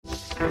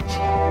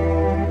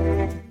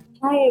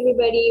Hi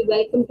everybody,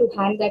 welcome to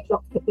Hand That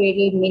Rocks the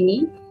Cradle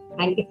Mini.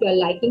 And if you are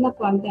liking our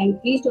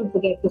content, please don't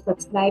forget to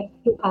subscribe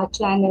to our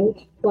channel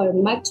for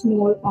much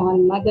more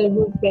on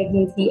motherhood,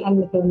 pregnancy,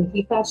 and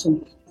maternity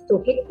fashion. So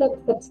hit the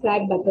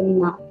subscribe button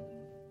now.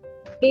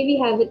 Today we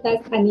have with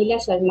us Anila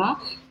Sharma,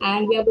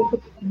 and we are going to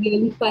play a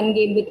really fun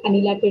game with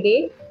Anila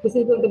today. This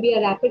is going to be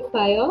a rapid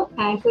fire,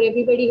 and for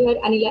everybody here,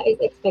 Anila is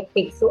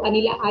expecting. So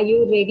Anila, are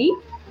you ready?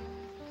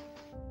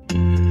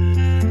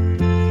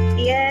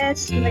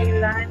 Yes,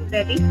 Layla, I'm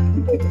ready.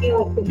 Okay,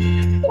 awesome.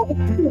 So the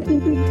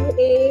question to you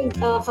is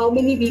how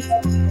many weeks?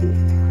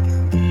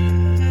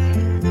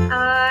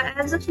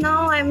 As of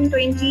now, I'm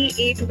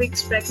 28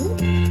 weeks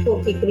pregnant.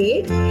 Okay,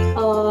 great.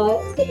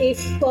 So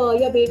if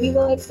your baby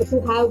were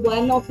to have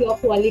one of your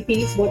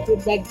qualities, what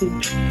would that be?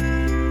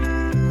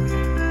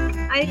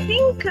 I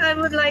think I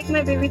would like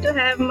my baby to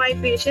have my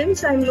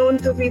patience. I'm known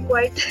to be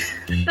quite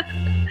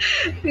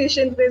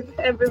patient with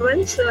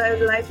everyone, so I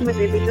would like my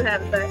baby to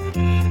have that.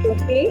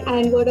 Okay,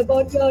 and what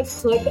about your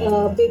third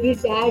baby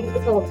dad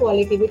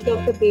quality? Which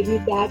of the baby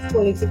dad's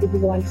quality do you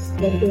want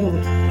them to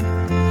have?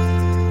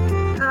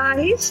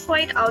 He's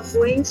quite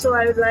outgoing, so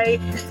I would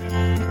like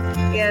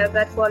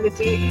that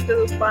quality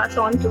to pass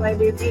on to my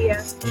baby.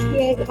 Yes,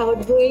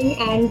 outgoing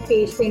and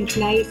patient.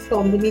 Nice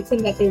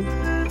combination that is.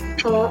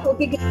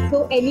 Okay,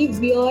 so any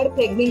weird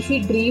pregnancy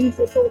dreams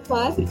so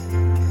far?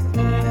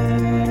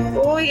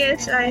 Oh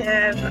yes, I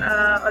have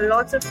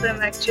lots of them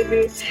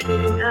actually.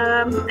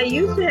 I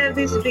used to have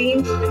these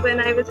dreams when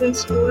I was in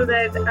school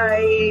that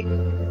I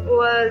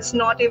was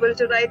not able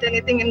to write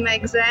anything in my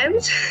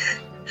exams.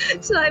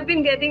 So I've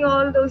been getting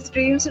all those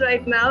dreams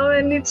right now,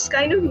 and it's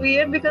kind of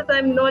weird because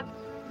I'm not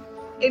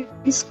in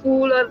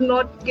school or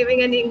not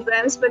giving any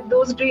exams, but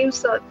those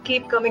dreams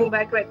keep coming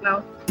back right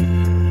now.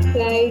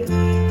 Right.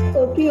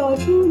 Okay,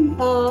 awesome.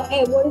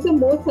 What is the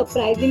most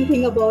surprising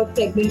thing about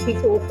pregnancy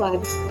so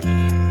far?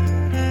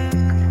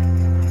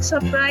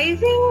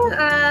 Surprising,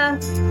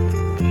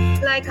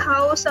 like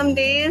how some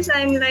days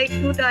I'm like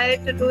too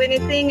tired to do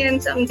anything,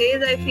 and some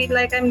days I feel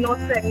like I'm not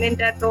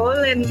pregnant at all,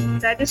 and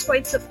that is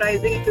quite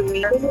surprising to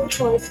me.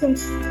 Awesome.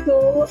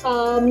 So,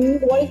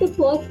 what is the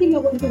first thing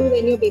you're going to do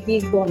when your baby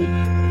is born?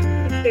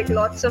 Take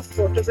lots of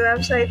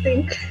photographs, I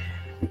think.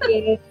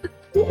 Yes.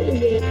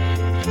 Yes.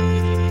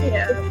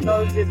 Yeah,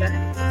 probably that.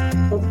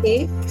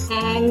 Okay.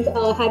 And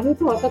have you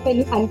thought of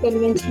any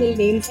unconventional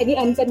names? Any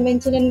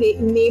unconventional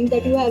name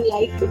that you have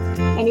liked,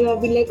 and you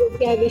have been like,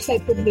 okay, I wish I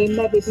could name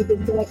my baby this,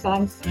 but I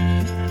can't.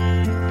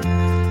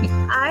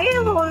 I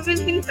have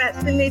always been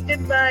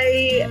fascinated by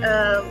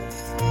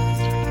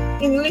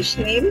English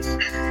names.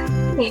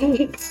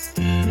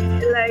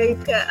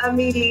 Like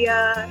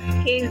Amelia,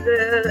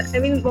 Hazel. I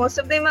mean, most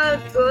of them are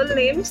girl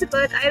names,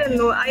 but I don't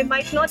know. I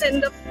might not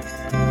end up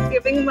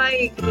giving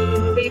my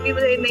baby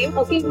the name.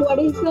 Okay, what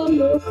is the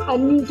most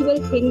unusual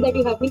thing that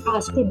you have been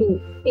asked to do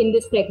in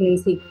this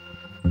pregnancy?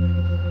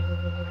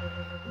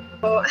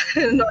 Oh,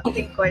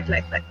 nothing quite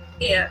like that.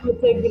 Yeah.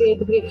 Okay,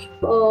 great.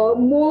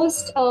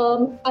 Most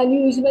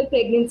unusual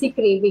pregnancy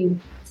craving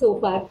so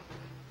far?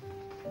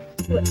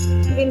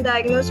 Been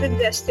diagnosed with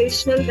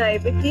gestational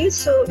diabetes,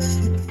 so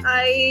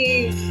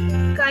I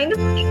kind of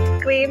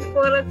crave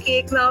for a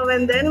cake now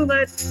and then,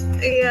 but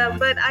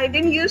I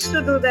didn't used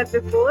to do that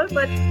before,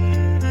 but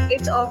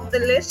it's off the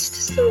list,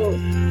 so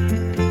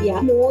yeah.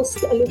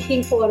 Most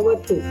looking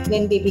forward to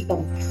when baby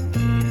comes?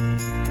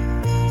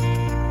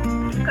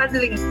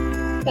 Cuddling.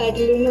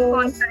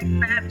 Contact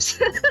maps.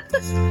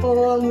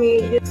 Oh,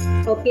 amazing.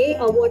 Okay,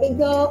 what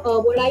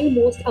are you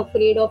most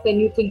afraid of when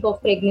you think of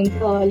pregnant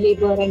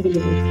labor and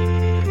delivery?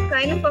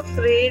 Kind of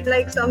afraid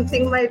like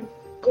something might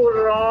go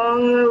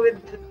wrong with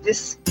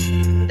this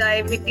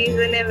diabetes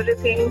and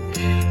everything.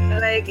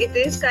 Like it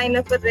is kind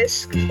of a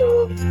risk.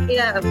 So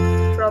yeah,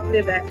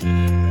 probably that.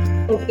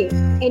 Okay.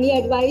 Any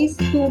advice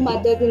to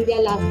mothers in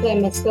their last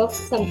trimester?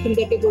 Something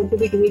that you're going to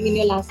be doing in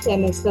your last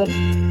trimester?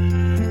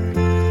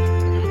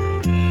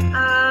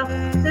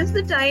 This is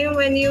the time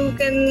when you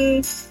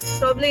can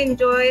probably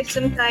enjoy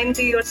some time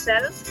to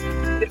yourself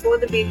before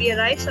the baby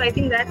arrives. So I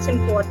think that's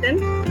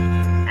important.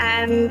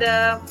 And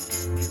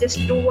just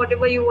do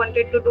whatever you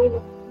wanted to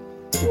do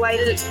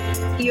while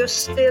you're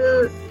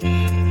still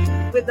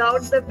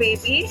without the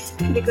baby,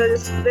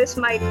 because this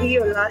might be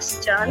your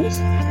last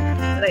chance.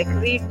 Like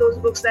read those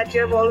books that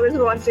you have always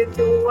wanted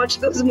to, watch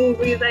those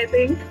movies, I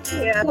think.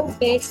 Yeah. The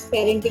best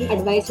parenting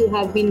advice you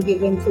have been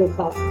given so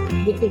far?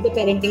 Which is the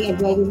parenting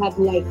advice you have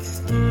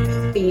liked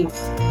till now?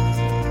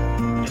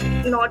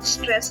 Not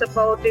stress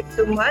about it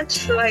too much.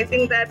 So I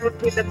think that would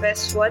be the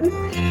best one,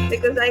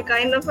 because I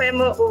kind of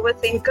am an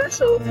overthinker.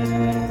 So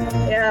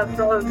yeah,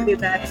 probably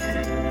that.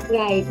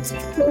 Right.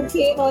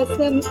 Okay,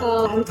 awesome.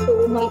 Thanks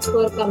so much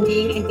for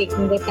coming and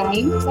taking the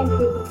time. Thank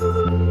you.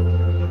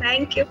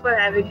 Thank you for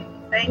having me.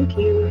 Thank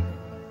you.